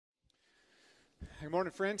Good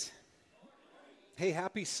morning, friends. Hey,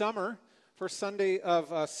 happy summer. First Sunday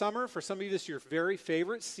of summer. For some of you, this is your very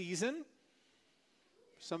favorite season.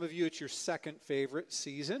 For some of you, it's your second favorite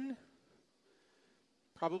season.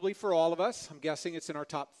 Probably for all of us. I'm guessing it's in our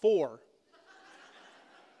top four.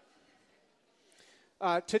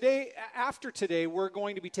 After today, we're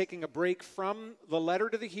going to be taking a break from the letter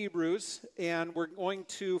to the Hebrews, and we're going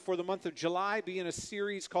to, for the month of July, be in a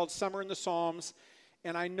series called Summer in the Psalms.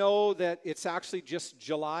 And I know that it's actually just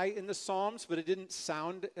July in the Psalms, but it didn't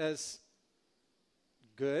sound as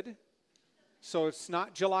good. So it's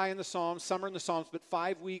not July in the Psalms, Summer in the Psalms, but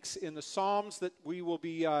 5 weeks in the Psalms that we will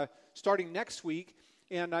be starting next week.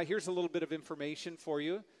 And here's a little bit of information for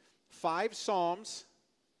you. 5 Psalms,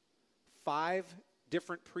 5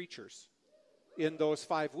 different preachers in those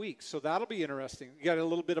 5 weeks. So that'll be interesting. You got a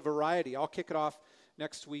little bit of variety. I'll kick it off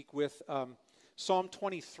next week with Psalm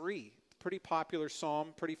 23. Pretty popular psalm,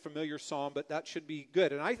 pretty familiar psalm, but that should be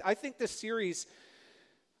good. And I think this series,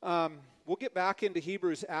 we'll get back into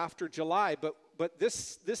Hebrews after July, but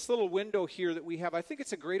this little window here that we have, I think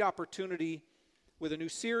it's a great opportunity with a new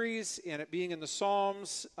series and it being in the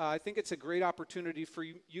Psalms. I think it's a great opportunity for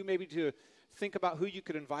you maybe to think about who you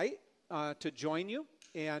could invite to join you,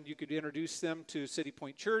 and you could introduce them to City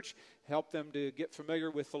Point Church, help them to get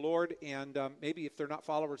familiar with the Lord, and maybe if they're not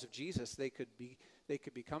followers of Jesus, they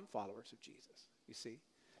could become followers of Jesus, you see.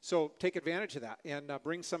 So take advantage of that and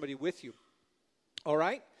bring somebody with you. All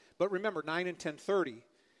right? But remember, 9 and 10:30,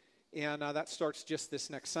 and that starts just this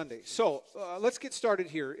next Sunday. So let's get started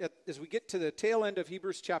here. As we get to the tail end of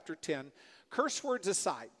Hebrews chapter 10, curse words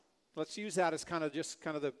aside. Let's use that as kind of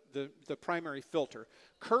the primary filter.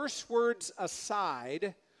 Curse words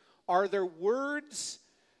aside, are there words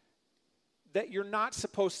that you're not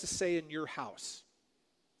supposed to say in your house?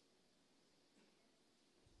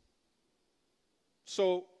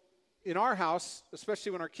 So in our house,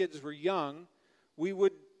 especially when our kids were young, we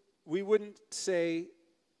wouldn't say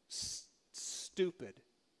stupid.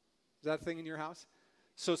 Is that a thing in your house?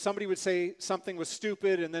 So somebody would say something was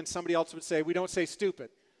stupid, and then somebody else would say, we don't say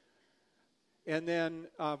stupid. And then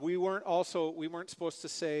we weren't supposed to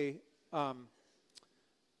say,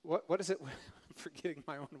 what is it? I'm forgetting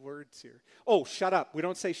my own words here. Oh, shut up. We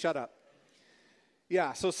don't say shut up.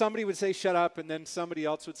 Yeah, so somebody would say shut up, and then somebody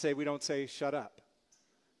else would say we don't say shut up.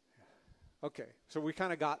 Okay, so we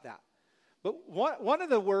kind of got that. But one of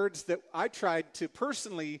the words that I tried to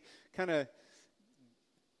personally kind of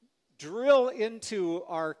drill into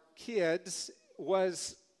our kids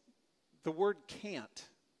was the word can't.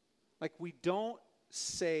 Like, we don't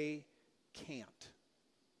say can't.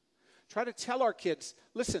 Try to tell our kids,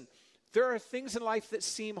 listen, there are things in life that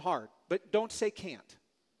seem hard, but don't say can't,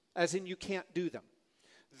 as in you can't do them.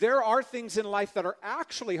 There are things in life that are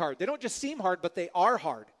actually hard. They don't just seem hard, but they are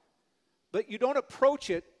hard. But you don't approach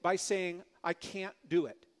it by saying, I can't do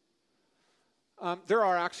it. There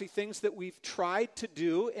are actually things that we've tried to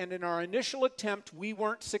do, and in our initial attempt, we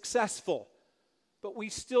weren't successful. But we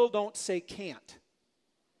still don't say can't.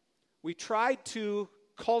 We tried to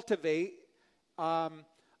cultivate a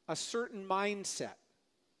certain mindset,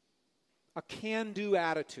 a can-do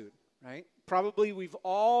attitude, right? Probably we've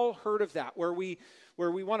all heard of that, where we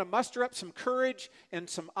want to muster up some courage and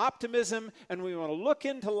some optimism, and we want to look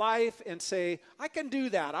into life and say, I can do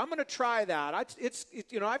that. I'm going to try that.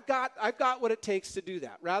 I've got what it takes to do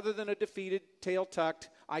that, rather than a defeated, tail tucked,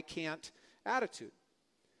 I can't attitude.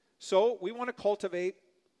 So we want to cultivate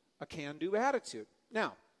a can-do attitude.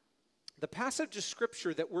 Now, the passage of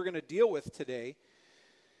Scripture that we're going to deal with today,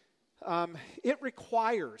 it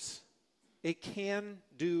requires a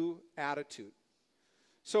can-do attitude.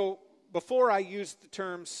 So before I used the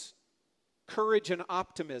terms courage and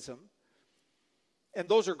optimism, and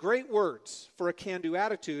those are great words for a can-do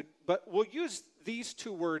attitude, but we'll use these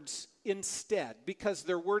 2 words instead because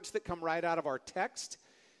they're words that come right out of our text,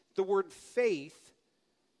 the word faith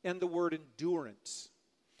and the word endurance.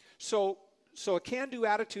 So a can-do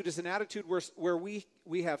attitude is an attitude where we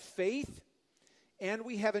have faith and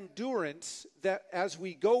we have endurance, that as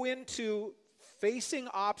we go into facing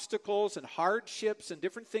obstacles and hardships and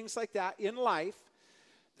different things like that in life,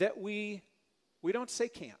 that we don't say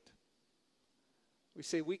can't. We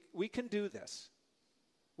say we can do this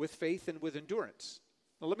with faith and with endurance.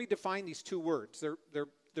 Now let me define these 2 words.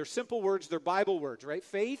 They're simple words, they're Bible words, right?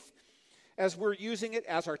 Faith, as we're using it,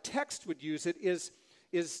 as our text would use it,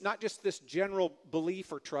 is not just this general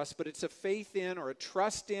belief or trust, but it's a faith in or a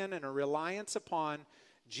trust in and a reliance upon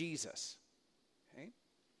Jesus. Okay?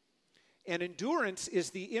 And endurance is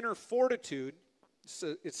the inner fortitude.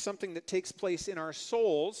 So it's something that takes place in our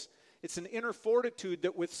souls. It's an inner fortitude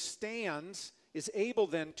that withstands is able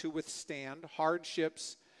then to withstand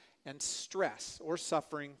hardships and stress or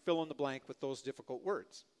suffering, fill in the blank with those difficult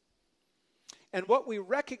words. And what we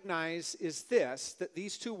recognize is this, that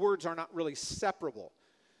these two words are not really separable.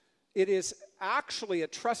 It is actually a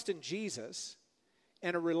trust in Jesus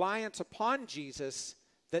and a reliance upon Jesus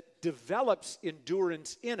that develops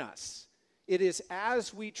endurance in us. It is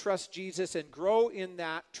as we trust Jesus and grow in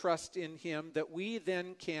that trust in him that we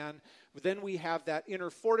then we have that inner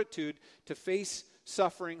fortitude to face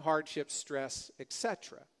suffering, hardship, stress,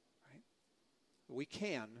 etc. Right? We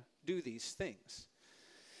can do these things.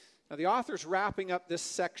 Now, the author's wrapping up this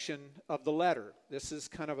section of the letter. This is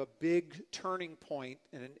kind of a big turning point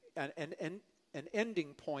and an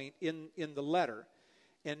ending point in the letter.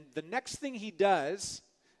 And the next thing he does,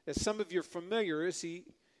 as some of you are familiar, is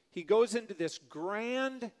he goes into this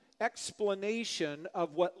grand explanation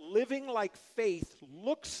of what living like faith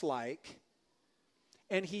looks like.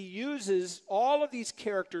 And he uses all of these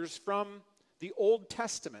characters from the Old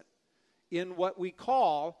Testament in what we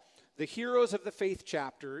call the heroes of the faith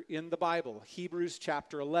chapter in the Bible, Hebrews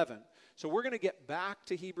chapter 11. So we're going to get back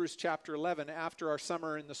to Hebrews chapter 11 after our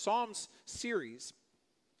Summer in the Psalms series.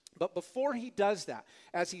 But before he does that,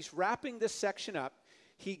 as he's wrapping this section up,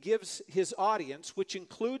 he gives his audience, which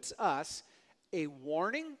includes us, a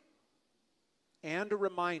warning and a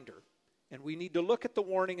reminder. And we need to look at the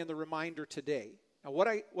warning and the reminder today. Now, what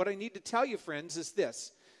I need to tell you, friends, is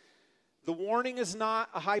this. The warning is not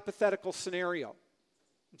a hypothetical scenario.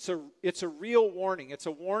 It's a real warning. It's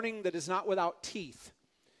a warning that is not without teeth.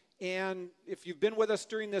 And if you've been with us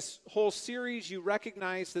during this whole series, you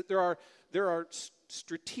recognize that there are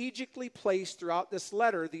strategically placed throughout this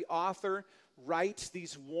letter, the author writes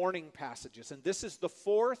these warning passages. And this is the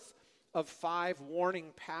fourth of 5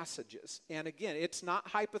 warning passages. And again, it's not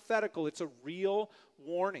hypothetical. It's a real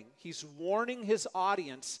warning. He's warning his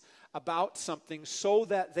audience about something so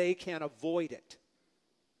that they can avoid it.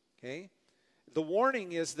 Okay? The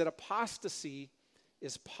warning is that apostasy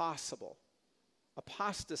is possible.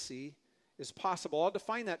 Apostasy is possible. I'll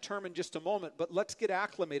define that term in just a moment, but let's get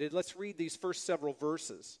acclimated. Let's read these first several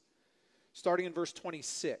verses, starting in verse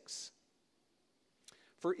 26.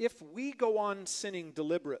 For if we go on sinning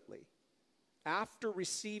deliberately, after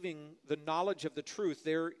receiving the knowledge of the truth,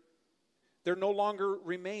 there no longer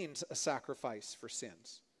remains a sacrifice for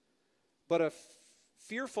sins, but a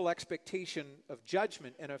fearful expectation of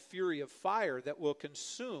judgment and a fury of fire that will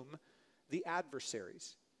consume the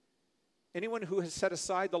adversaries. Anyone who has set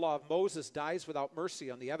aside the law of Moses dies without mercy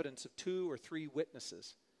on the evidence of 2 or 3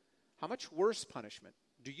 witnesses. How much worse punishment,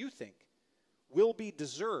 do you think, will be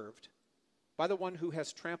deserved by the one who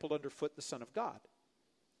has trampled underfoot the Son of God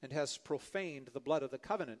and has profaned the blood of the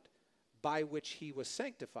covenant by which he was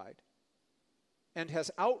sanctified and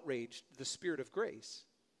has outraged the Spirit of grace?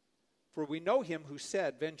 For we know him who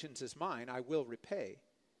said, vengeance is mine, I will repay.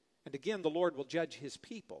 And again, the Lord will judge his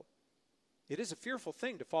people. It is a fearful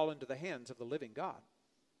thing to fall into the hands of the living God.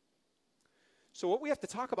 So what we have to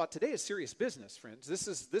talk about today is serious business, friends. This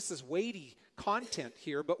is weighty content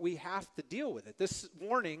here, but we have to deal with it. This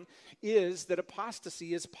warning is that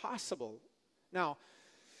apostasy is possible. Now,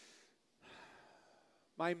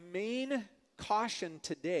 my main caution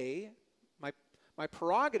today, my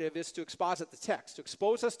prerogative is to exposit the text, to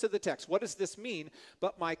expose us to the text. What does this mean?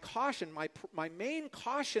 But my caution, my main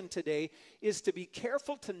caution today is to be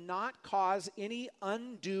careful to not cause any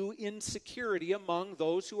undue insecurity among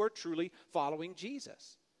those who are truly following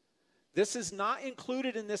Jesus. This is not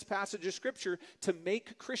included in this passage of Scripture to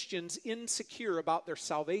make Christians insecure about their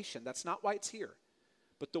salvation. That's not why it's here.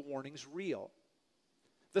 But the warning's real.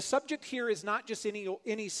 The subject here is not just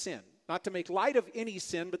any sin. Not to make light of any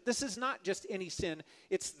sin, but this is not just any sin.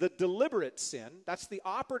 It's the deliberate sin. That's the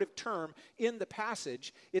operative term in the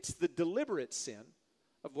passage. It's the deliberate sin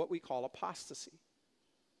of what we call apostasy.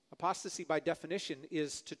 Apostasy, by definition,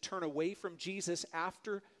 is to turn away from Jesus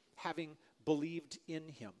after having believed in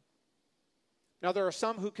him. Now, there are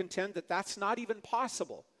some who contend that that's not even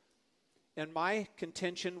possible. And my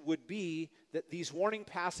contention would be that these warning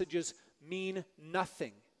passages mean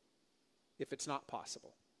nothing if it's not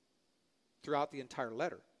possible throughout the entire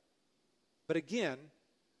letter. But again,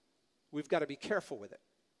 we've got to be careful with it.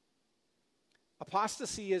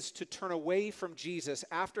 Apostasy is to turn away from Jesus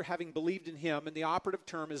after having believed in him, and the operative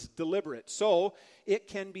term is deliberate. So it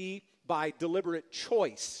can be by deliberate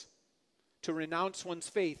choice to renounce one's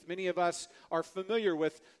faith. Many of us are familiar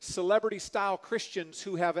with celebrity-style Christians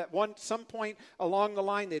who have at some point along the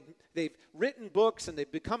line, they've written books and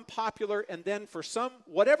they've become popular, and then for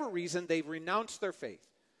whatever reason, they've renounced their faith.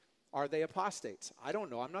 Are they apostates? I don't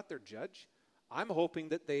know. I'm not their judge. I'm hoping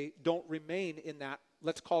that they don't remain in that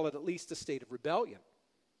let's call it at least a state of rebellion.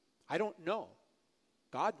 I don't know.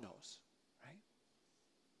 God knows, right?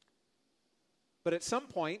 But at some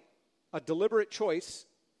point, a deliberate choice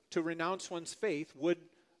to renounce one's faith would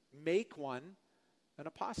make one an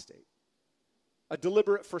apostate. A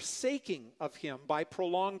deliberate forsaking of him by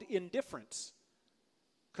prolonged indifference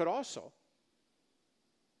could also.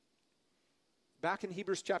 Back in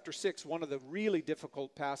Hebrews chapter 6, one of the really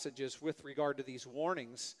difficult passages with regard to these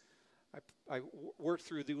warnings, I worked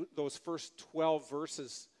through those first 12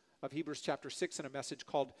 verses of Hebrews chapter 6 in a message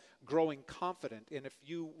called Growing Confident. And if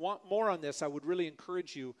you want more on this, I would really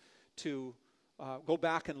encourage you to go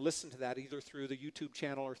back and listen to that either through the YouTube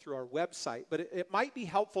channel or through our website. But it might be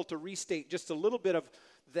helpful to restate just a little bit of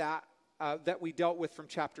that that we dealt with from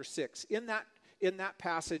chapter 6. In that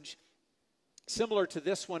passage, similar to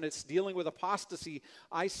this one, it's dealing with apostasy.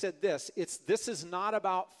 I said this is not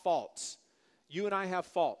about faults. You and I have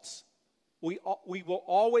faults. We will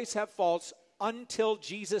always have faults until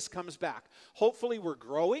Jesus comes back. Hopefully we're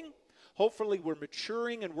growing. Hopefully we're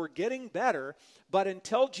maturing and we're getting better. But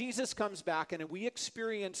until Jesus comes back and we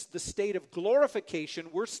experience the state of glorification,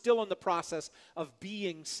 we're still in the process of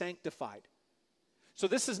being sanctified. So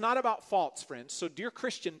this is not about faults, friends. So dear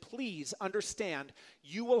Christian, please understand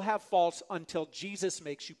you will have faults until Jesus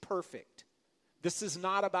makes you perfect. This is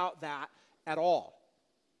not about that at all.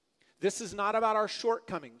 This is not about our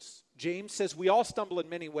shortcomings. James says we all stumble in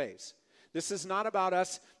many ways. This is not about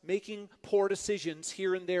us making poor decisions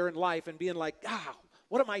here and there in life and being like,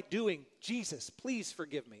 what am I doing? Jesus, please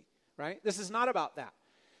forgive me, right? This is not about that.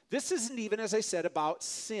 This isn't even, as I said, about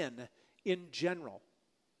sin in general.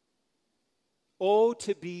 Oh,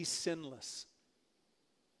 to be sinless.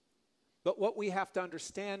 But what we have to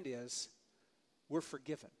understand is we're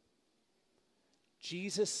forgiven.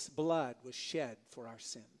 Jesus' blood was shed for our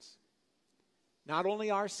sins. Not only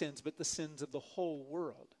our sins, but the sins of the whole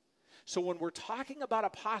world. So when we're talking about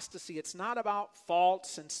apostasy, it's not about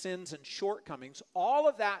faults and sins and shortcomings. All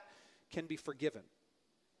of that can be forgiven.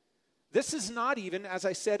 This is not even, as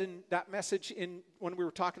I said in that message when we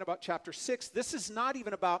were talking about chapter 6, this is not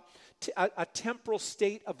even about a temporal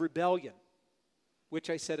state of rebellion, which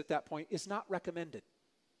I said at that point is not recommended.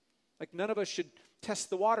 Like none of us should test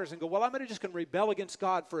the waters and go, well, I'm just going to rebel against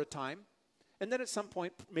God for a time, and then at some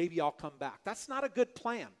point maybe I'll come back. That's not a good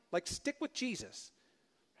plan. Like stick with Jesus.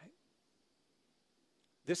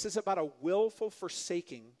 This is about a willful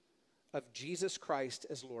forsaking of Jesus Christ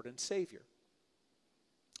as Lord and Savior.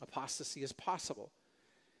 Apostasy is possible.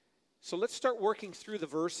 So let's start working through the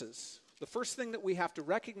verses. The first thing that we have to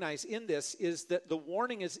recognize in this is that the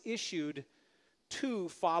warning is issued to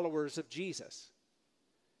followers of Jesus.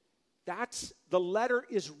 The letter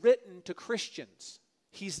is written to Christians.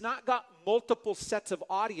 He's not got multiple sets of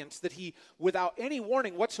audience that he, without any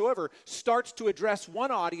warning whatsoever, starts to address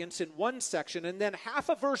one audience in one section and then half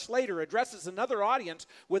a verse later addresses another audience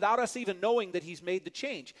without us even knowing that he's made the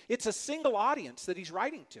change. It's a single audience that he's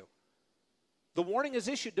writing to. The warning is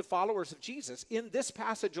issued to followers of Jesus. In this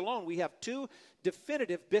passage alone, we have two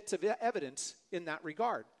definitive bits of evidence in that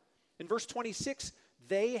regard. In verse 26,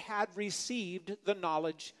 they had received the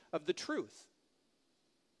knowledge of the truth.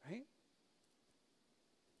 Right?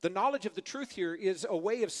 The knowledge of the truth here is a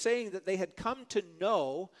way of saying that they had come to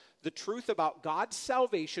know the truth about God's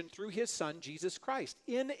salvation through his Son, Jesus Christ,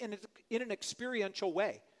 in an experiential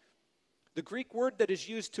way. The Greek word that is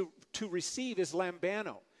used to receive is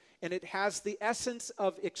lambano, and it has the essence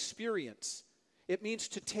of experience. It means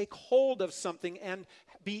to take hold of something and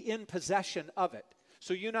be in possession of it.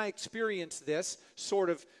 So you and I experience this sort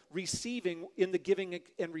of receiving in the giving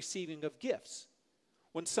and receiving of gifts.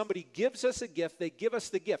 When somebody gives us a gift, they give us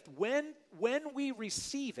the gift. When we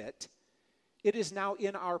receive it, it is now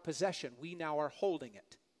in our possession. We now are holding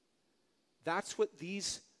it. That's what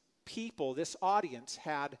these people, this audience,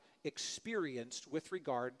 had experienced with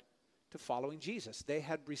regard to following Jesus. They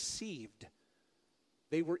had received.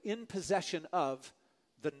 They were in possession of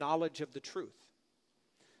the knowledge of the truth.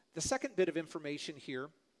 The second bit of information here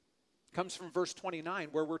comes from verse 29,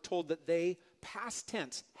 where we're told that they, past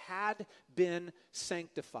tense, had been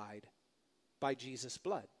sanctified by Jesus'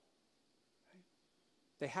 blood.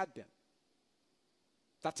 They had been.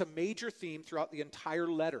 That's a major theme throughout the entire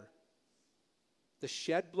letter. The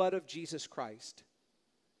shed blood of Jesus Christ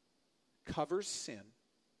covers sin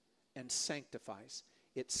and sanctifies.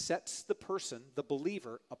 It sets the person, the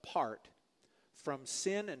believer, apart from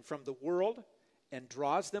sin and from the world, and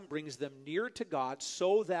draws them, brings them near to God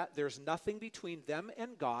so that there's nothing between them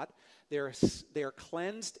and God. They're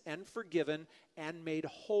cleansed and forgiven and made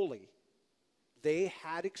holy. They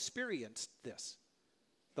had experienced this.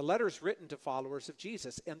 The letter is written to followers of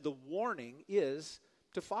Jesus, and the warning is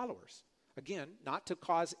to followers. Again, not to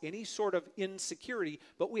cause any sort of insecurity,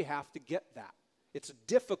 but we have to get that. It's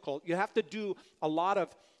difficult. You have to do a lot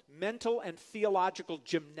of mental and theological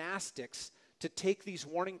gymnastics to take these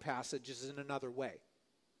warning passages in another way.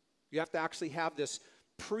 You have to actually have this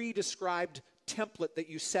pre-described template that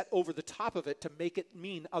you set over the top of it to make it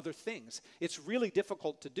mean other things. It's really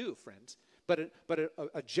difficult to do, friends. But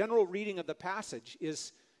a general reading of the passage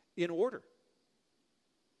is in order.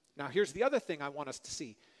 Now, here's the other thing I want us to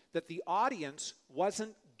see. That the audience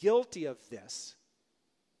wasn't guilty of this,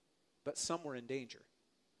 but some were in danger.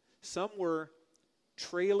 Some were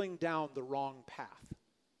trailing down the wrong path.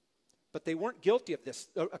 But they weren't guilty of this.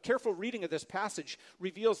 A careful reading of this passage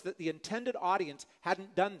reveals that the intended audience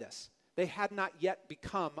hadn't done this. They had not yet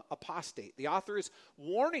become apostate. The author is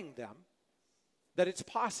warning them that it's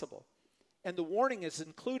possible. And the warning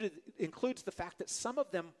includes the fact that some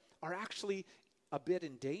of them are actually a bit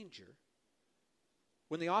in danger.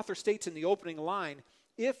 When the author states in the opening line,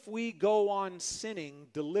 if we go on sinning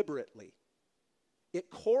deliberately, it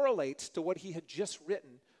correlates to what he had just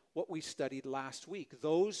written, what we studied last week.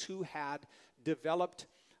 Those who had developed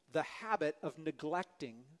the habit of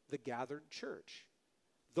neglecting the gathered church.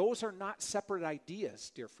 Those are not separate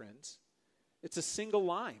ideas, dear friends. It's a single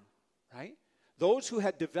line, right? Those who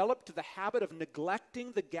had developed the habit of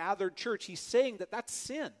neglecting the gathered church, he's saying that that's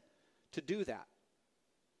sin to do that.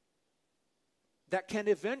 That can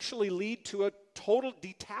eventually lead to a total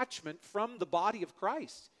detachment from the body of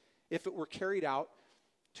Christ if it were carried out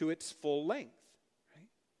to its full length. Right?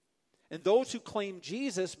 And those who claim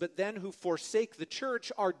Jesus but then who forsake the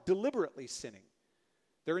church are deliberately sinning.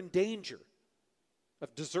 They're in danger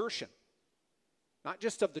of desertion, not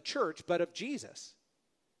just of the church but of Jesus.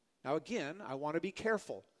 Now again, I want to be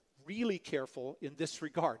careful, really careful in this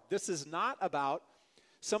regard. This is not about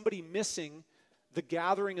somebody missing the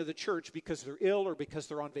gathering of the church because they're ill or because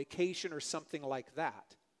they're on vacation or something like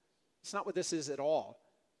that. It's not what this is at all.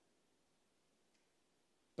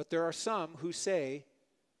 But there are some who say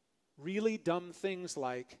really dumb things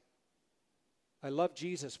like, I love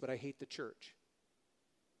Jesus, but I hate the church.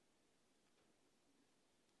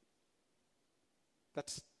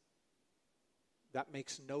 That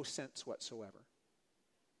makes no sense whatsoever.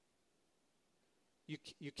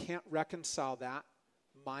 You can't reconcile that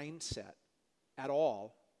mindset at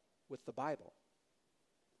all with the Bible.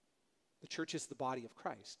 The church is the body of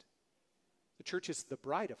Christ. The church is the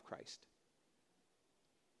bride of Christ.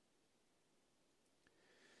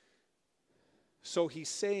 So he's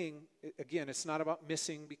saying, again, it's not about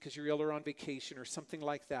missing because you're ill or on vacation or something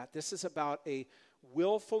like that. This is about a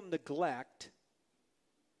willful neglect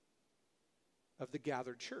of the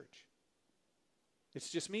gathered church. It's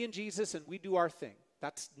just me and Jesus and we do our thing.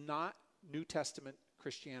 That's not New Testament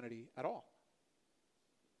Christianity at all.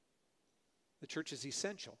 The church is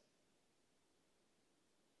essential.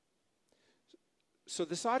 So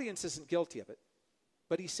this audience isn't guilty of it.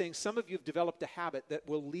 But he's saying some of you have developed a habit that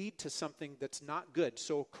will lead to something that's not good.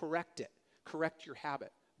 So correct it. Correct your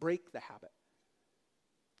habit. Break the habit.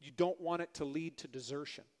 You don't want it to lead to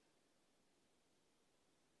desertion.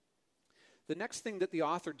 The next thing that the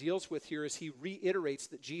author deals with here is he reiterates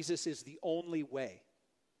that Jesus is the only way.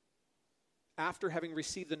 After having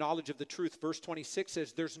received the knowledge of the truth, verse 26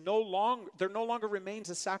 says, there no longer remains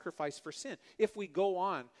a sacrifice for sin if we go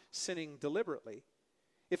on sinning deliberately.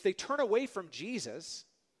 If they turn away from Jesus,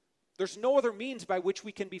 there's no other means by which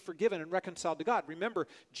we can be forgiven and reconciled to God. Remember,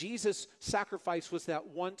 Jesus' sacrifice was that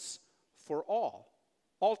once for all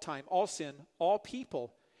time, all sin, all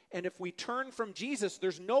people. And if we turn from Jesus,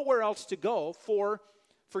 there's nowhere else to go for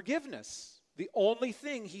forgiveness. The only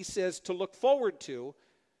thing, he says, to look forward to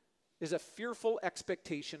is a fearful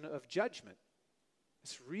expectation of judgment.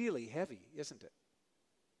 It's really heavy, isn't it?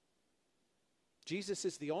 Jesus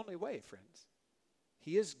is the only way, friends.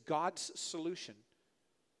 He is God's solution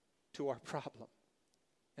to our problem.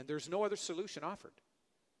 And there's no other solution offered.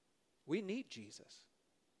 We need Jesus.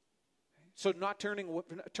 So not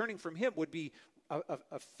turning from him would be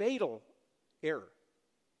a fatal error.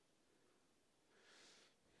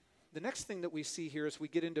 The next thing that we see here as we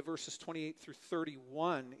get into verses 28 through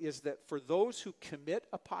 31 is that for those who commit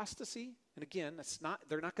apostasy, and again,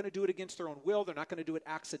 they're not going to do it against their own will, they're not going to do it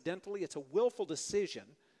accidentally, it's a willful decision.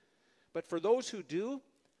 But for those who do,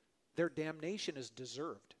 their damnation is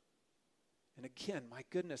deserved. And again, my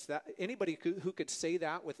goodness, that anybody who could say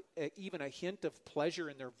that with even a hint of pleasure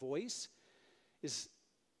in their voice is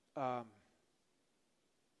at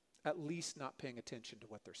least not paying attention to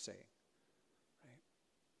what they're saying. Right?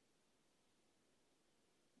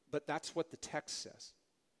 But that's what the text says.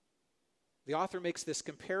 The author makes this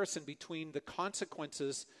comparison between the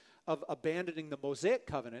consequences of abandoning the Mosaic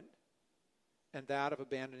covenant and that of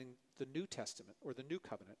abandoning the New Testament or the New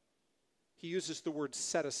Covenant. He uses the word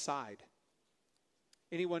set aside.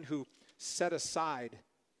 Anyone who set aside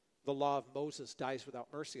the law of Moses dies without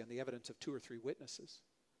mercy on the evidence of 2 or 3 witnesses.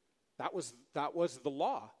 That was the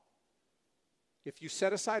law. If you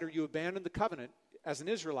set aside or you abandon the covenant as an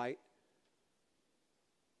Israelite,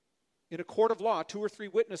 in a court of law, 2 or 3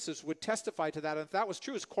 witnesses would testify to that. And if that was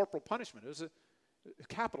true, it was corporal punishment. It was a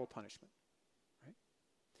capital punishment. Right?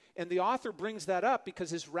 And the author brings that up because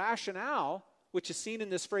his rationale, which is seen in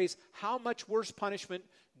this phrase, how much worse punishment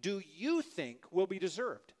do you think will be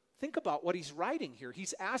deserved? Think about what he's writing here.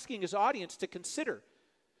 He's asking his audience to consider.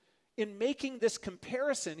 In making this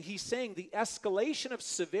comparison, he's saying the escalation of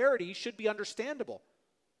severity should be understandable.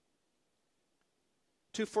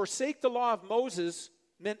 To forsake the law of Moses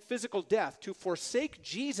meant physical death. To forsake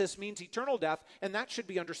Jesus means eternal death, and that should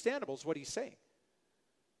be understandable, is what he's saying.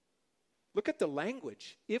 Look at the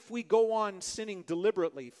language. If we go on sinning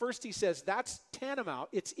deliberately, first he says that's tantamount,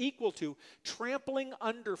 it's equal to trampling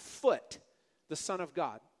underfoot the Son of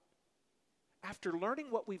God. After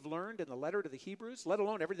learning what we've learned in the letter to the Hebrews, let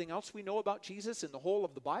alone everything else we know about Jesus in the whole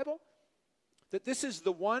of the Bible, that this is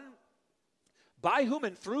the one by whom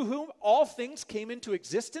and through whom all things came into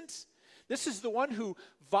existence. This is the one who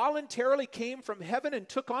voluntarily came from heaven and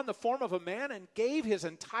took on the form of a man and gave his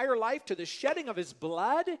entire life to the shedding of his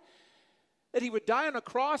blood, that he would die on a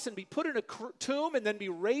cross and be put in a tomb and then be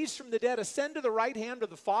raised from the dead, ascend to the right hand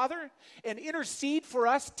of the Father, and intercede for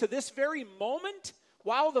us to this very moment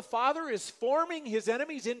while the Father is forming his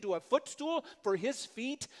enemies into a footstool for his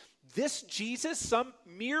feet. This Jesus, some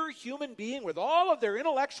mere human being with all of their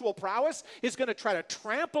intellectual prowess, is going to try to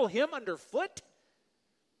trample him underfoot?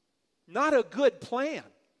 Not a good plan.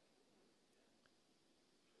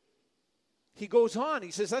 He goes on, he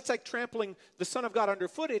says, that's like trampling the Son of God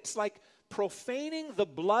underfoot. It's like profaning the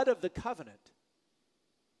blood of the covenant.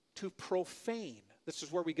 To profane. This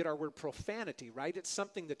is where we get our word profanity, right? It's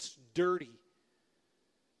something that's dirty.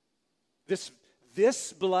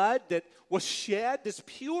 This blood that was shed, this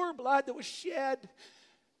pure blood that was shed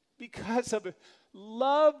because of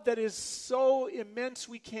love that is so immense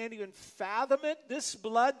we can't even fathom it. This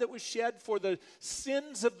blood that was shed for the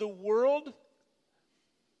sins of the world,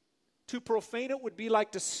 to profane it would be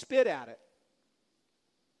like to spit at it.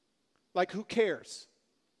 Like, who cares?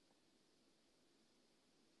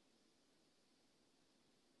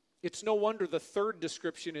 It's no wonder the third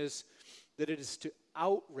description is that it is to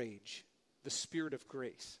outrage the Spirit of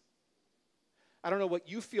grace. I don't know what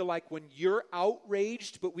you feel like when you're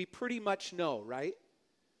outraged, but we pretty much know, right?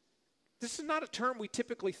 This is not a term we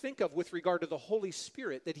typically think of with regard to the Holy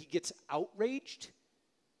Spirit, that he gets outraged.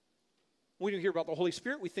 When you hear about the Holy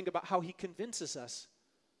Spirit, we think about how he convinces us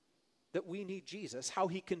that we need Jesus, how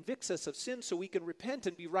he convicts us of sin so we can repent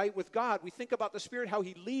and be right with God. We think about the Spirit, how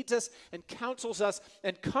he leads us and counsels us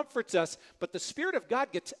and comforts us, but the Spirit of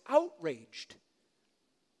God gets outraged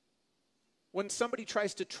when somebody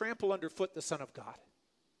tries to trample underfoot the Son of God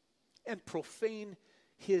and profane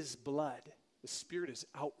his blood. The Spirit is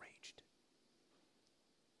outraged.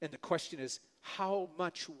 And the question is, how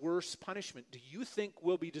much worse punishment do you think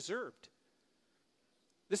will be deserved?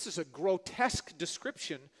 This is a grotesque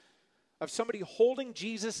description of somebody holding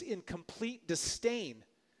Jesus in complete disdain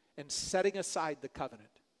and setting aside the covenant.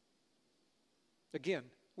 Again,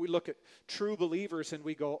 we look at true believers and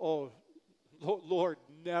we go, oh, Lord,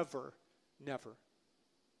 never. Never.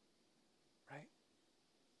 Right?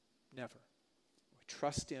 Never. We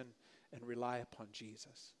trust in and rely upon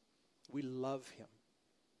Jesus. We love him.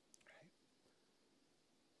 Right?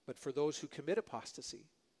 But for those who commit apostasy,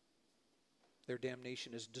 their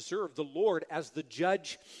damnation is deserved. The Lord, as the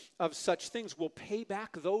judge of such things, will pay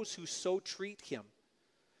back those who so treat him.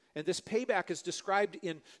 And this payback is described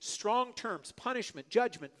in strong terms: punishment,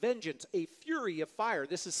 judgment, vengeance, a fury of fire.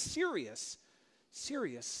 This is serious,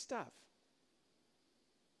 serious stuff.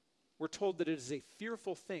 We're told that it is a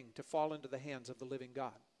fearful thing to fall into the hands of the living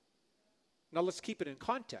God. Now let's keep it in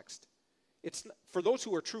context. It's for those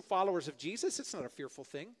who are true followers of Jesus, it's not a fearful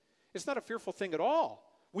thing. It's not a fearful thing at all.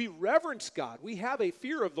 We reverence God. We have a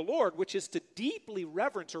fear of the Lord, which is to deeply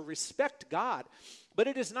reverence or respect God. But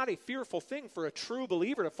it is not a fearful thing for a true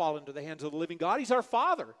believer to fall into the hands of the living God. He's our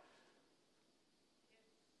Father.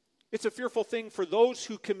 It's a fearful thing for those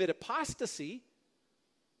who commit apostasy.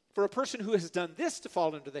 For a person who has done this to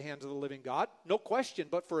fall into the hands of the living God, no question.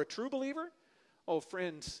 But for a true believer, oh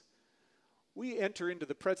friends, we enter into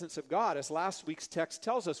the presence of God, as last week's text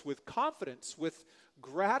tells us, with confidence, with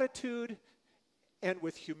gratitude, and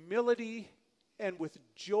with humility, and with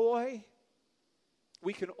joy.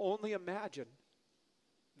 We can only imagine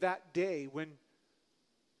that day when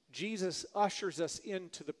Jesus ushers us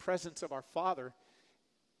into the presence of our Father,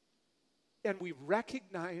 and we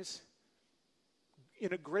recognize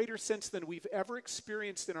in a greater sense than we've ever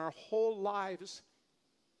experienced in our whole lives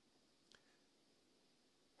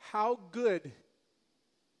how good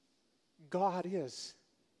God is,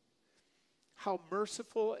 how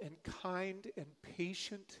merciful and kind and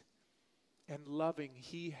patient and loving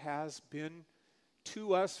He has been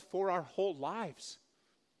to us for our whole lives.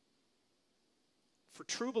 For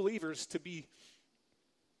true believers to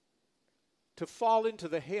fall into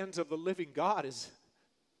the hands of the living God is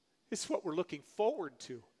what we're looking forward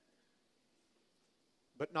to.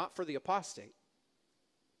 But not for the apostate.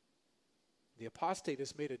 The apostate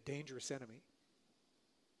has made a dangerous enemy.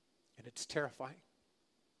 And it's terrifying.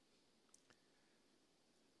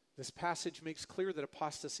 This passage makes clear that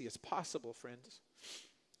apostasy is possible, friends.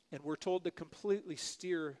 And we're told to completely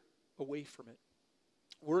steer away from it.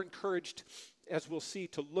 We're encouraged, as we'll see,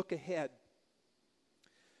 to look ahead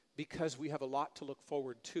because we have a lot to look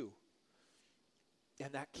forward to.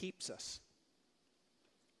 And that keeps us.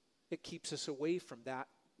 It keeps us away from that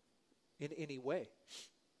in any way.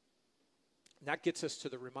 And that gets us to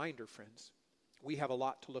the reminder, friends. We have a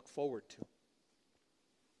lot to look forward to.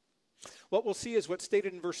 What we'll see is what's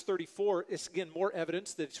stated in verse 34 is, again, more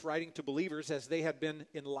evidence that it's writing to believers as they had been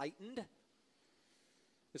enlightened.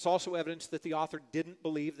 It's also evidence that the author didn't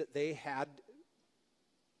believe that they had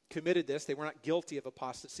committed this. They were not guilty of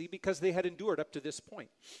apostasy because they had endured up to this point.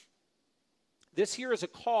 This here is a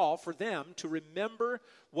call for them to remember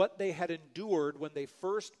what they had endured when they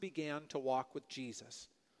first began to walk with Jesus.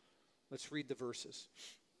 Let's read the verses.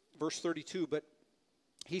 Verse 32, but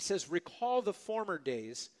he says, recall the former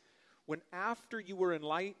days when after you were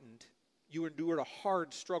enlightened, you endured a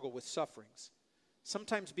hard struggle with sufferings,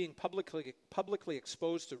 sometimes being publicly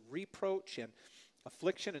exposed to reproach and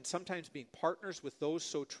affliction, and sometimes being partners with those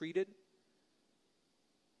so treated.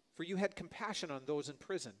 For you had compassion on those in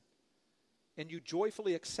prison, and you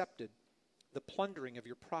joyfully accepted the plundering of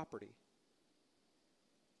your property.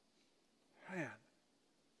 Man,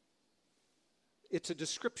 it's a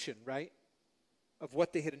description, right, of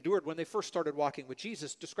what they had endured when they first started walking with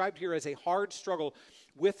Jesus, described here as a hard struggle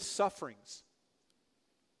with sufferings.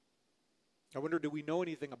 I wonder, do we know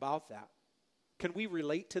anything about that? Can we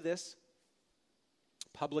relate to this?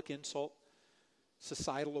 Public insult,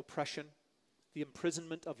 societal oppression, the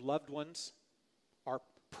imprisonment of loved ones, our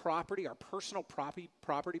property, our personal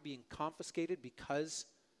property being confiscated because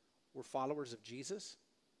we're followers of Jesus?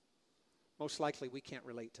 Most likely we can't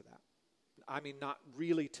relate to that. I mean, not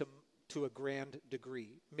really to a grand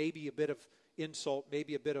degree. Maybe a bit of insult,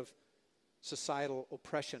 maybe a bit of societal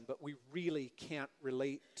oppression, but we really can't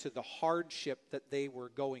relate to the hardship that they were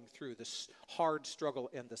going through, this hard struggle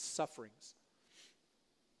and the sufferings.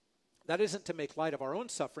 That isn't to make light of our own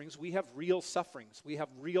sufferings. We have real sufferings. We have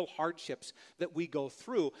real hardships that we go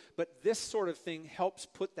through, but this sort of thing helps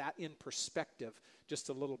put that in perspective just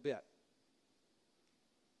a little bit.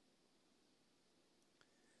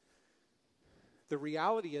 The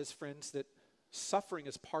reality is, friends, that suffering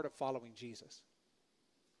is part of following Jesus.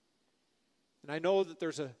 And I know that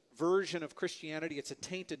there's a version of Christianity, it's a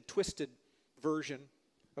tainted, twisted version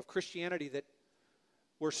of Christianity that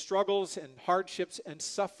where struggles and hardships and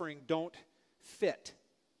suffering don't fit.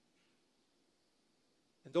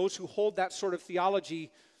 And those who hold that sort of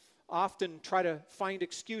theology often try to find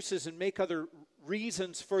excuses and make other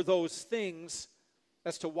reasons for those things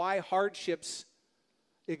as to why hardships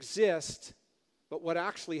exist. But what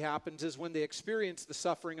actually happens is when they experience the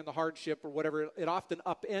suffering and the hardship or whatever, it often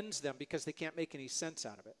upends them because they can't make any sense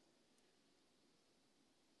out of it.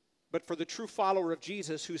 But for the true follower of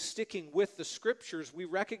Jesus who's sticking with the Scriptures, we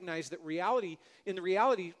recognize that in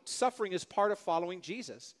reality, suffering is part of following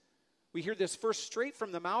Jesus. We hear this first straight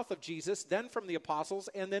from the mouth of Jesus, then from the apostles,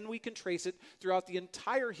 and then we can trace it throughout the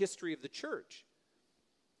entire history of the church.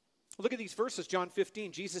 Look at these verses, John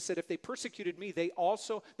 15. Jesus said, if they persecuted me, they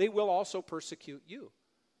will also persecute you.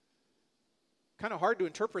 Kind of hard to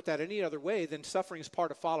interpret that any other way than suffering is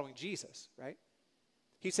part of following Jesus, right?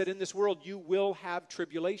 He said, in this world you will have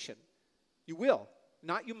tribulation. You will.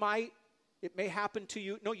 Not you might. It may happen to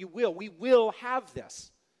you. No, you will. We will have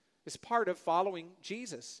this. It's part of following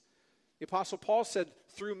Jesus. The Apostle Paul said,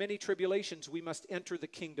 through many tribulations we must enter the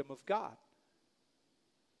kingdom of God.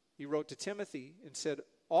 He wrote to Timothy and said,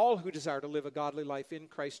 all who desire to live a godly life in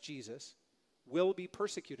Christ Jesus will be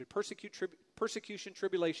persecuted. Persecution,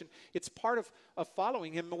 tribulation. It's part of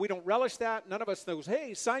following him. We don't relish that. None of us knows,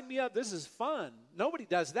 hey, sign me up. This is fun. Nobody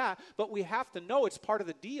does that. But we have to know it's part of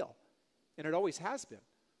the deal. And it always has been.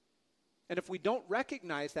 And if we don't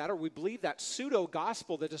recognize that, or we believe that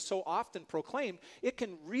pseudo-gospel that is so often proclaimed, it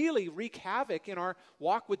can really wreak havoc in our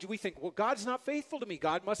walk with, we think, well, God's not faithful to me.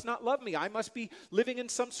 God must not love me. I must be living in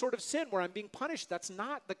some sort of sin where I'm being punished. That's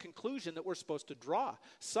not the conclusion that we're supposed to draw.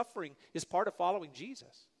 Suffering is part of following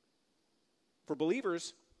Jesus. For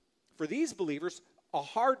believers, for these believers, a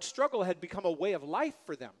hard struggle had become a way of life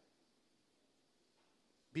for them.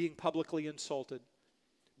 Being publicly insulted,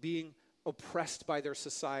 being oppressed by their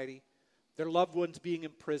society, their loved ones being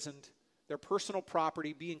imprisoned, their personal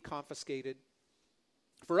property being confiscated.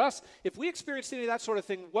 For us, if we experienced any of that sort of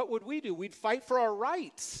thing, what would we do? We'd fight for our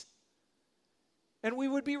rights. And we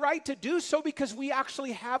would be right to do so because we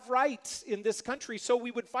actually have rights in this country. So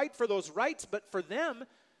we would fight for those rights. But for them,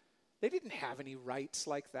 they didn't have any rights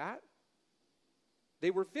like that. They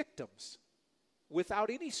were victims without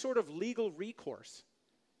any sort of legal recourse.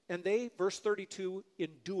 And they, verse 32,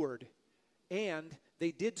 endured. And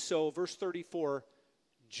they did so, verse 34,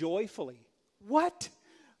 joyfully. What?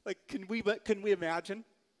 Like, can we imagine?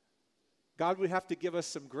 God would have to give us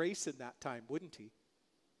some grace in that time, wouldn't he?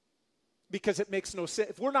 Because it makes no sense.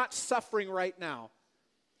 If we're not suffering right now,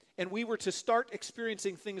 and we were to start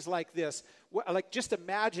experiencing things like this, like just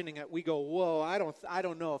imagining it, we go, whoa, I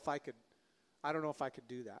don't know if I could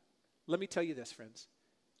do that. Let me tell you this, friends.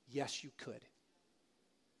 Yes, you could.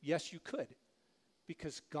 Yes, you could.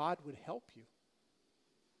 Because God would help you.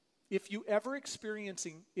 If you ever experience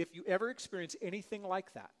anything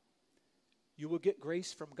like that, you will get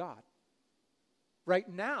grace from God. Right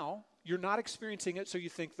now, you're not experiencing it, so you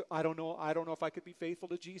think, I don't know if I could be faithful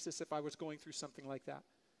to Jesus if I was going through something like that.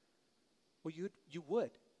 Well, you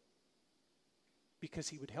would. Because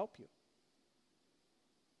he would help you.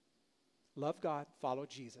 Love God, follow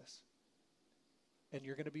Jesus. And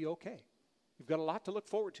you're going to be okay. You've got a lot to look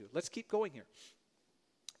forward to. Let's keep going here.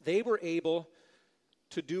 They were able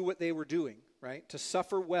to do what they were doing, right? To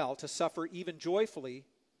suffer well, to suffer even joyfully,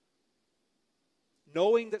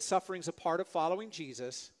 knowing that suffering is a part of following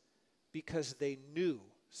Jesus because they knew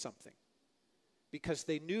something. Because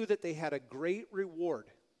they knew that they had a great reward.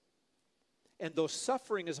 And though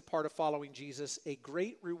suffering is a part of following Jesus, a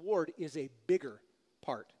great reward is a bigger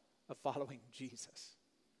part of following Jesus.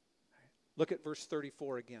 Look at verse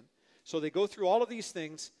 34 again. So they go through all of these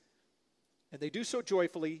things, and they do so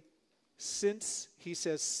joyfully, since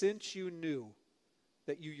you knew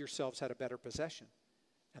that you yourselves had a better possession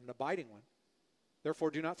and an abiding one.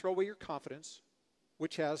 Therefore, do not throw away your confidence,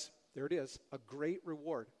 which has, there it is, a great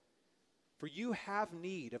reward. For you have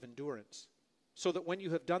need of endurance, so that when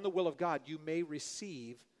you have done the will of God, you may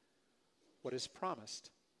receive what is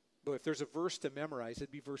promised. But if there's a verse to memorize,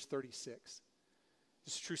 it'd be verse 36.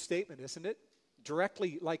 It's a true statement, isn't it?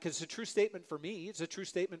 Directly, like it's a true statement for me. It's a true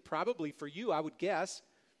statement probably for you, I would guess.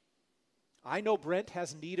 I know Brent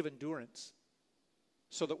has need of endurance,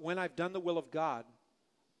 so that when I've done the will of God,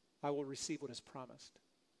 I will receive what is promised.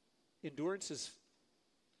 Endurance is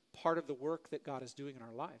part of the work that God is doing in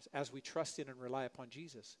our lives. As we trust in and rely upon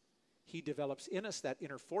Jesus, he develops in us that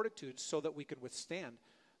inner fortitude so that we can withstand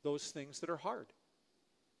those things that are hard.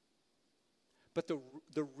 But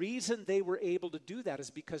the reason they were able to do that is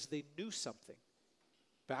because they knew something.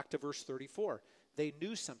 Back to verse 34. They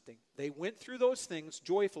knew something. They went through those things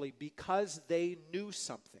joyfully because they knew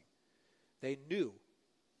something. They knew.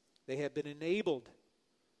 They had been enabled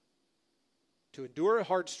to endure a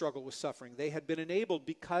hard struggle with suffering. They had been enabled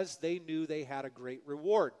because they knew they had a great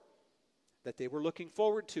reward that they were looking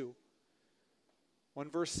forward to. One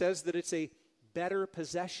verse says that it's a better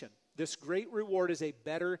possession. This great reward is a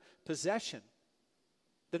better possession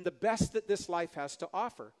than the best that this life has to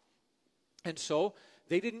offer. And so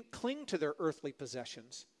they didn't cling to their earthly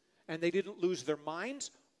possessions, and they didn't lose their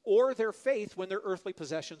minds or their faith when their earthly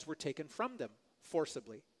possessions were taken from them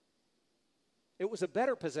forcibly. It was a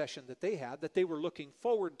better possession that they had, that they were looking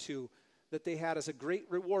forward to, that they had as a great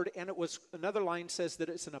reward, and it was, another line says that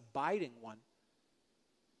it's an abiding one.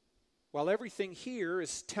 While everything here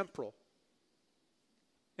is temporal,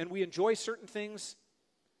 and we enjoy certain things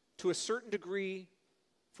to a certain degree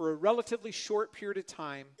for a relatively short period of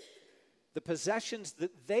time, the possessions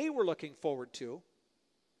that they were looking forward to,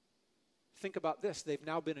 think about this, they've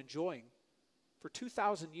now been enjoying for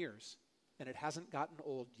 2,000 years, and it hasn't gotten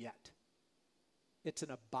old yet. It's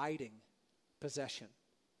an abiding possession.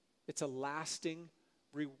 It's a lasting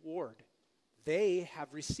reward. They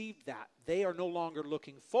have received that. They are no longer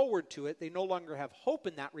looking forward to it. They no longer have hope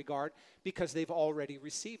in that regard because they've already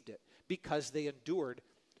received it, because they endured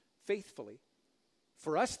faithfully.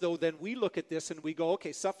 For us, though, then we look at this and we go,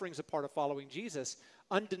 okay, suffering's a part of following Jesus.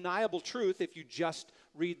 Undeniable truth if you just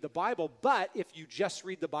read the Bible. But if you just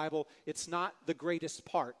read the Bible, it's not the greatest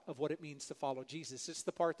part of what it means to follow Jesus. It's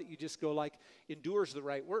the part that you just go like, endure's the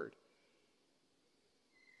right word.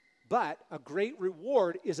 But a great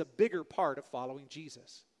reward is a bigger part of following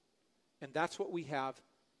Jesus. And that's what we have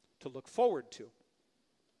to look forward to.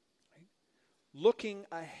 Right? Looking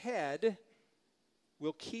ahead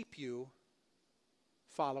will keep you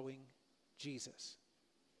following Jesus.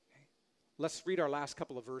 Okay? Let's read our last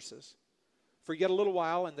couple of verses. For yet a little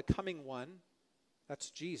while, and the coming one,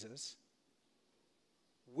 that's Jesus,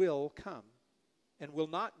 will come and will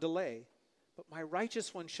not delay, but my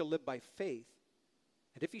righteous one shall live by faith.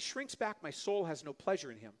 And if he shrinks back, my soul has no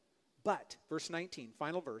pleasure in him. But, verse 19,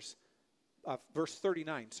 final verse, verse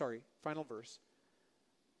 39, final verse.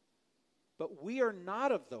 But we are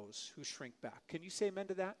not of those who shrink back. Can you say amen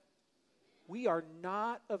to that? We are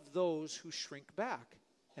not of those who shrink back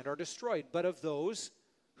and are destroyed, but of those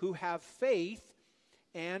who have faith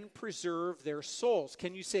and preserve their souls.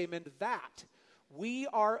 Can you say amen to that? We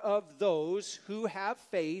are of those who have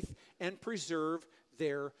faith and preserve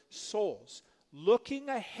their souls. Looking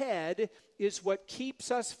ahead is what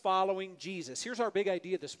keeps us following Jesus. Here's our big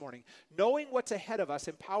idea this morning. Knowing what's ahead of us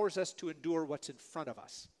empowers us to endure what's in front of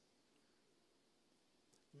us.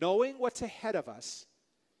 Knowing what's ahead of us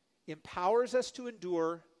empowers us to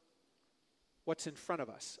endure what's in front of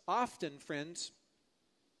us. Often, friends,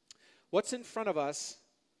 what's in front of us,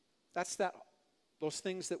 that's those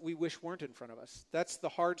things that we wish weren't in front of us. That's the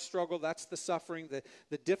hard struggle, that's the suffering,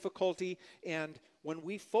 the difficulty. And when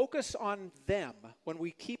we focus on them, when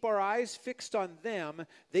we keep our eyes fixed on them,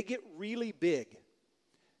 they get really big.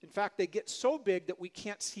 In fact, they get so big that we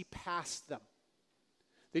can't see past them.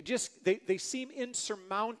 They seem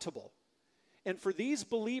insurmountable. And for these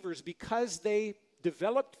believers, because they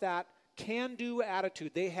developed that can-do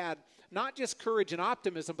attitude, they had not just courage and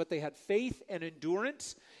optimism, but they had faith and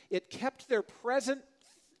endurance. It kept their present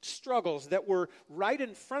struggles that were right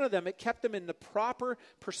in front of them, it kept them in the proper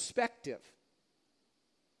perspective.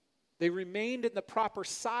 They remained in the proper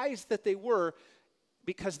size that they were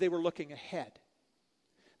because they were looking ahead.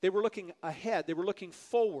 They were looking ahead. They were looking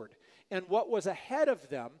forward. And what was ahead of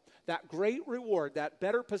them, that great reward, that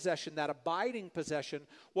better possession, that abiding possession,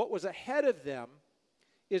 what was ahead of them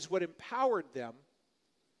is what empowered them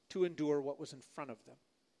to endure what was in front of them.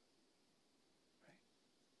 Right?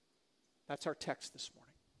 That's our text this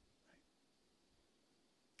morning. Right?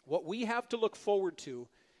 What we have to look forward to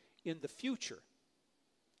in the future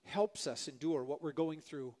helps us endure what we're going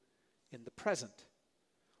through in the present.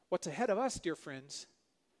 What's ahead of us, dear friends,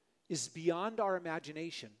 is beyond our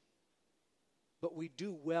imagination, but we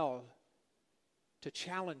do well to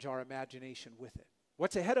challenge our imagination with it.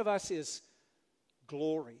 What's ahead of us is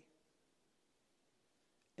glory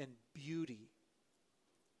and beauty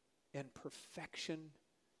and perfection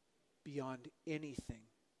beyond anything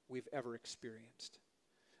we've ever experienced.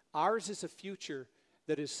 Ours is a future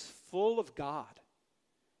that is full of God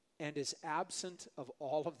and is absent of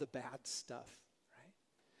all of the bad stuff. Right?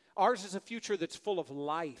 Ours is a future that's full of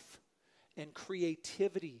life and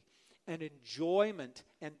creativity and enjoyment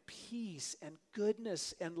and peace and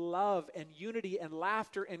goodness and love and unity and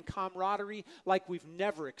laughter and camaraderie like we've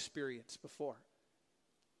never experienced before.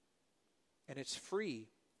 And it's free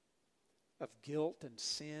of guilt and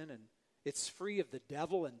sin, and it's free of the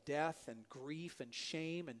devil and death and grief and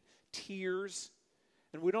shame and tears.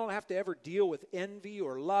 And we don't have to ever deal with envy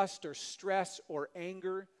or lust or stress or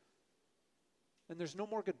anger. And there's no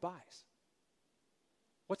more goodbyes.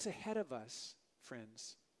 What's ahead of us,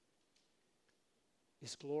 friends,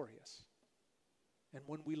 is glorious. And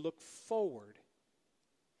when we look forward,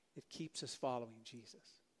 it keeps us following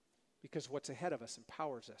Jesus. Because what's ahead of us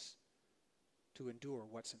empowers us to endure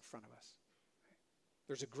what's in front of us.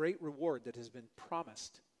 There's a great reward that has been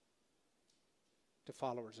promised to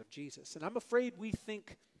followers of Jesus. And I'm afraid we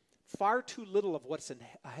think far too little of what's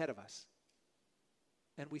ahead of us.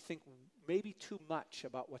 And we think maybe too much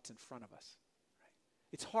about what's in front of us. Right?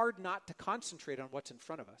 It's hard not to concentrate on what's in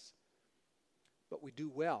front of us. But we do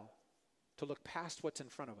well to look past what's in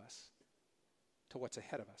front of us to what's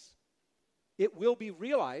ahead of us. It will be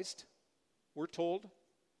realized, we're told,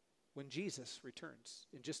 when Jesus returns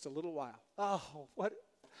in just a little while. Oh,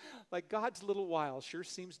 like God's little while sure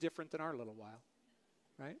seems different than our little while,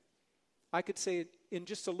 right? I could say in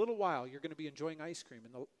just a little while you're going to be enjoying ice cream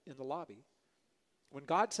in the lobby. When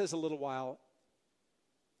God says a little while,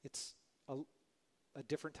 it's a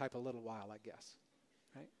different type of little while, I guess,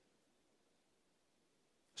 right?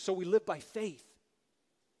 So we live by faith.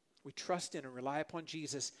 We trust in and rely upon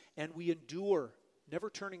Jesus, and we endure never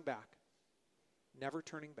turning back. Never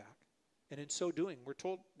turning back. And in so doing, we're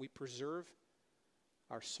told we preserve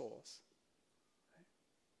our souls.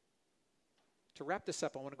 To wrap this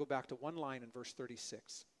up, I want to go back to one line in verse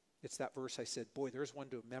 36. It's that verse I said, boy, there's one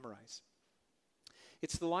to memorize.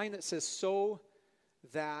 It's the line that says, so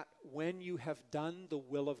that when you have done the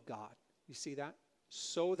will of God. You see that?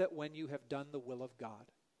 So that when you have done the will of God.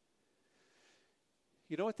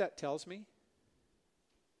 You know what that tells me?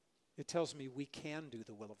 It tells me we can do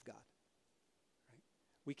the will of God. Right?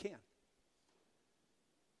 We can.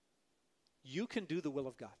 You can do the will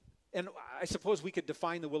of God. And I suppose we could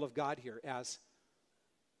define the will of God here as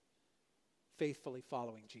faithfully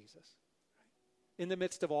following Jesus. In the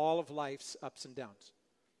midst of all of life's ups and downs,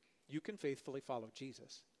 you can faithfully follow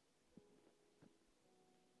Jesus.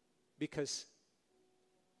 Because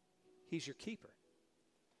he's your keeper.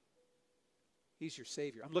 He's your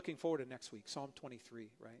Savior. I'm looking forward to next week, Psalm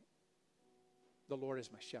 23, right? The Lord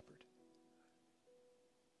is my shepherd.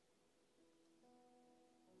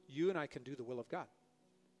 You and I can do the will of God.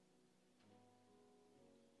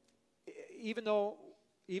 Even though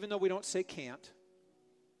we don't say can't,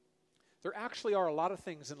 there actually are a lot of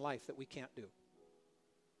things in life that we can't do.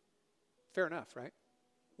 Fair enough, right?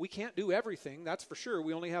 We can't do everything, that's for sure.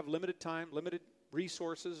 We only have limited time, limited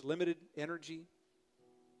resources, limited energy.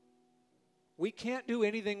 We can't do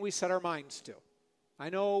anything we set our minds to. I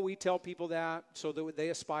know we tell people that so that they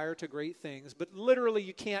aspire to great things, but literally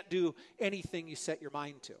you can't do anything you set your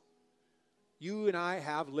mind to. You and I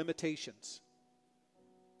have limitations.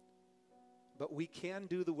 But we can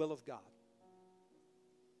do the will of God.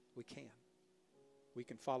 We can. We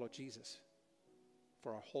can follow Jesus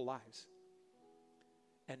for our whole lives.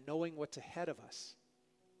 And knowing what's ahead of us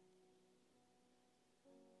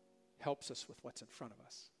helps us with what's in front of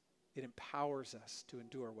us. It empowers us to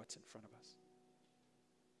endure what's in front of us.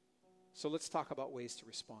 So let's talk about ways to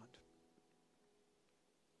respond.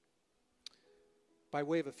 By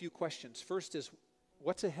way of a few questions. First is,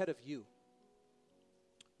 what's ahead of you?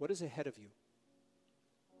 What is ahead of you?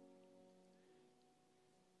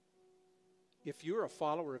 If you're a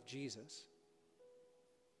follower of Jesus,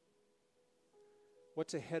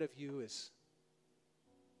 what's ahead of you is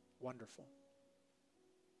wonderful.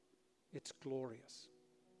 It's glorious.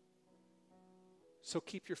 So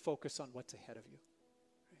keep your focus on what's ahead of you.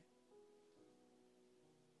 Right?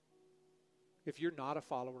 If you're not a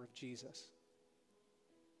follower of Jesus,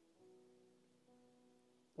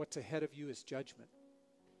 what's ahead of you is judgment.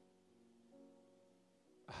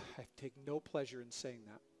 I take no pleasure in saying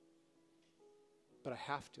that. But I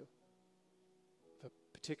have to. The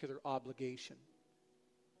particular obligation.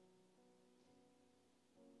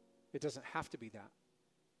 It doesn't have to be that.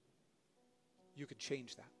 You can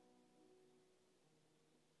change that.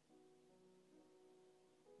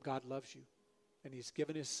 God loves you, and he's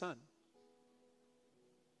given his son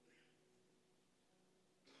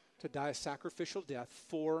to die a sacrificial death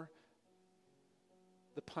for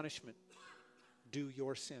the punishment due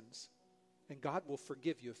your sins. And God will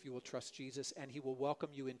forgive you if you will trust Jesus, and he will welcome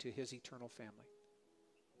you into his eternal family.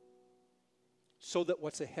 So that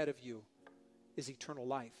what's ahead of you is eternal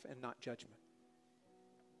life and not judgment.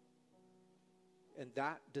 And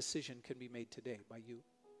that decision can be made today by you.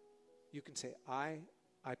 You can say, I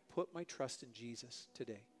put my trust in Jesus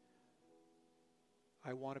today.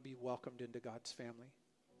 I want to be welcomed into God's family.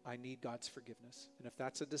 I need God's forgiveness. And if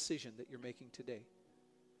that's a decision that you're making today,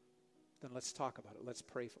 then let's talk about it. Let's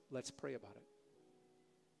pray about it.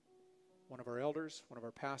 One of our elders, one of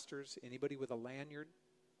our pastors, anybody with a lanyard,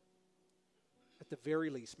 at the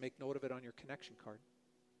very least, make note of it on your connection card.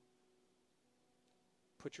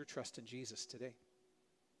 Put your trust in Jesus today.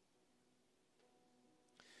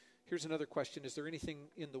 Here's another question. Is there anything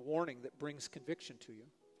in the warning that brings conviction to you?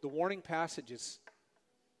 The warning passage is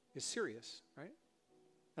serious, right?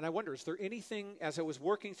 And I wonder, is there anything, as I was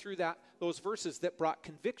working through those verses, that brought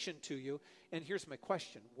conviction to you? And here's my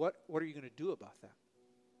question. What are you going to do about that?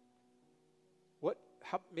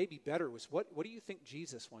 How maybe better was, what do you think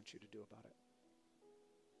Jesus wants you to do about it?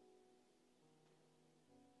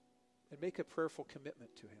 And make a prayerful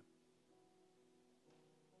commitment to him.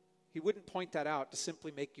 He wouldn't point that out to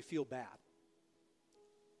simply make you feel bad.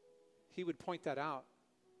 He would point that out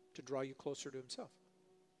to draw you closer to himself.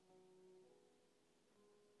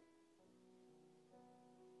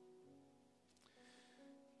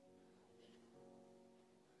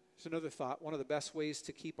 Here's another thought. One of the best ways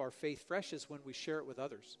to keep our faith fresh is when we share it with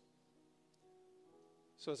others.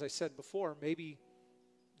 So as I said before, maybe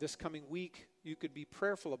this coming week you could be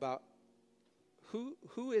prayerful about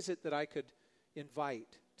who is it that I could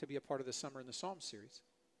invite to be a part of the Summer in the Psalms series.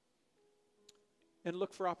 and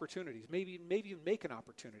look for opportunities. Maybe even make an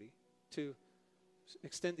opportunity to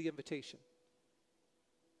extend the invitation.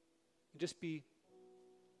 And just be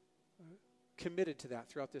committed to that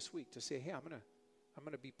throughout this week, to say, hey, I'm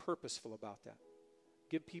going to be purposeful about that.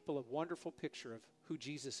 Give people a wonderful picture of who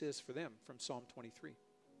Jesus is for them from Psalm 23.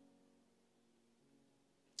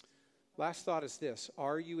 Last thought is this: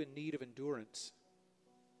 are you in need of endurance?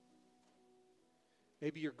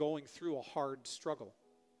 Maybe you're going through a hard struggle.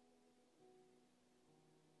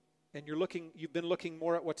 And you've been looking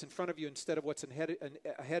more at what's in front of you instead of what's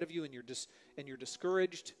ahead of you, and you're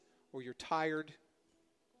discouraged, or you're tired.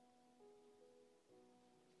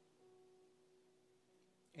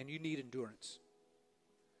 And you need endurance.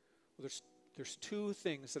 Well, there's two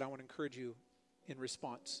things that I want to encourage you in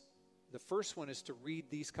response. The first one is to read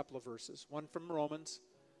these couple of verses, one from Romans,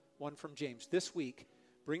 one from James. This week,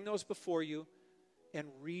 bring those before you and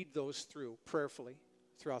read those through prayerfully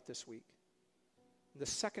throughout this week. And the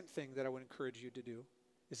second thing that I would encourage you to do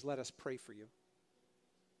is let us pray for you.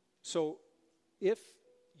 So if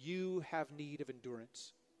you have need of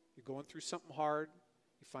endurance, you're going through something hard,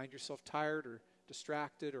 you find yourself tired or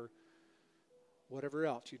distracted or whatever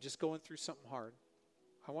else, you're just going through something hard,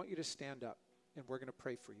 I want you to stand up and we're going to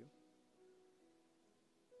pray for you.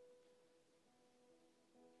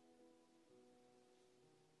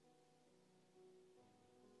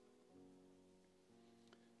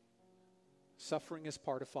 Suffering is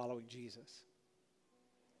part of following Jesus.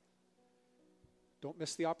 Don't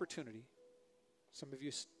miss the opportunity. Some of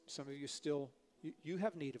you still, you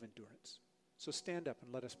have need of endurance. So stand up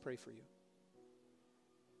and let us pray for you.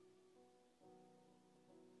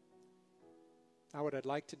 Now what I'd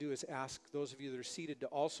like to do is ask those of you that are seated to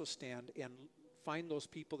also stand and find those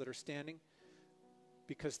people that are standing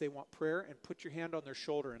because they want prayer, and put your hand on their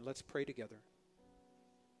shoulder and let's pray together.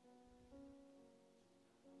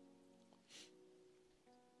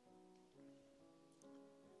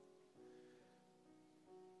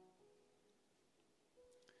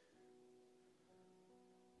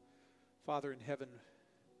 Father in heaven,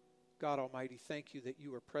 God Almighty, thank you that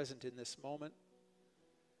you are present in this moment,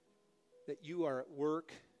 that you are at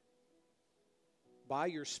work by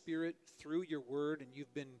your Spirit through your word, and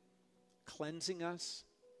you've been cleansing us.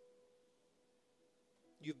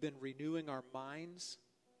 You've been renewing our minds.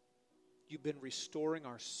 You've been restoring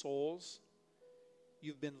our souls.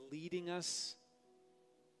 You've been leading us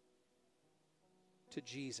to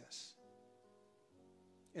Jesus.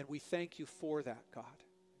 And we thank you for that, God,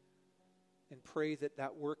 and pray that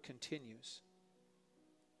that work continues.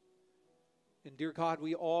 And dear God,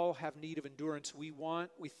 we all have need of endurance. We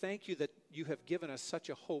thank you that you have given us such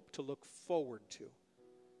a hope to look forward to.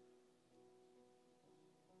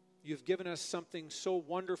 You've given us something so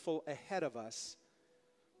wonderful ahead of us.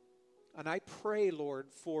 And I pray,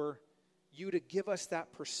 Lord, for you to give us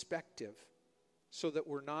that perspective so that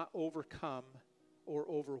we're not overcome or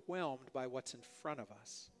overwhelmed by what's in front of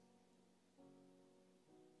us.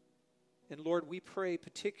 And Lord, we pray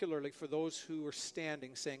particularly for those who are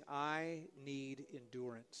standing saying, I need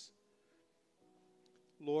endurance.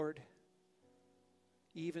 Lord,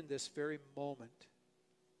 even this very moment,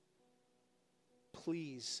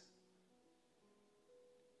 please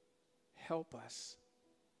help us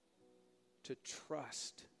to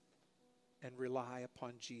trust and rely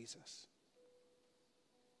upon Jesus.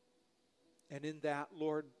 And in that,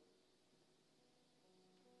 Lord,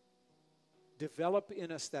 develop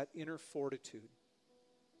in us that inner fortitude.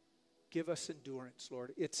 Give us endurance,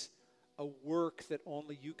 Lord. It's a work that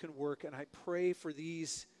only you can work. And I pray for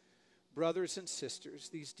these brothers and sisters,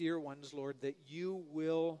 these dear ones, Lord, that you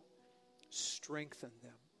will strengthen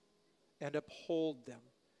them and uphold them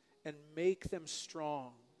and make them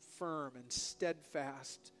strong, firm, and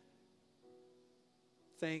steadfast.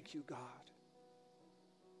 Thank you, God.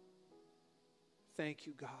 Thank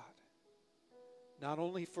you, God. Not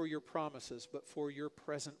only for your promises, but for your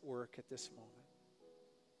present work at this moment.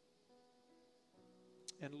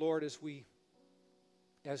 And Lord, as we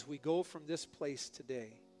go from this place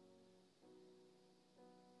today,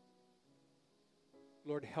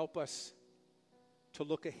 Lord, help us to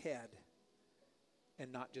look ahead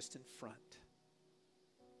and not just in front.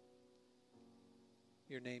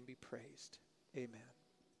 Your name be praised. Amen.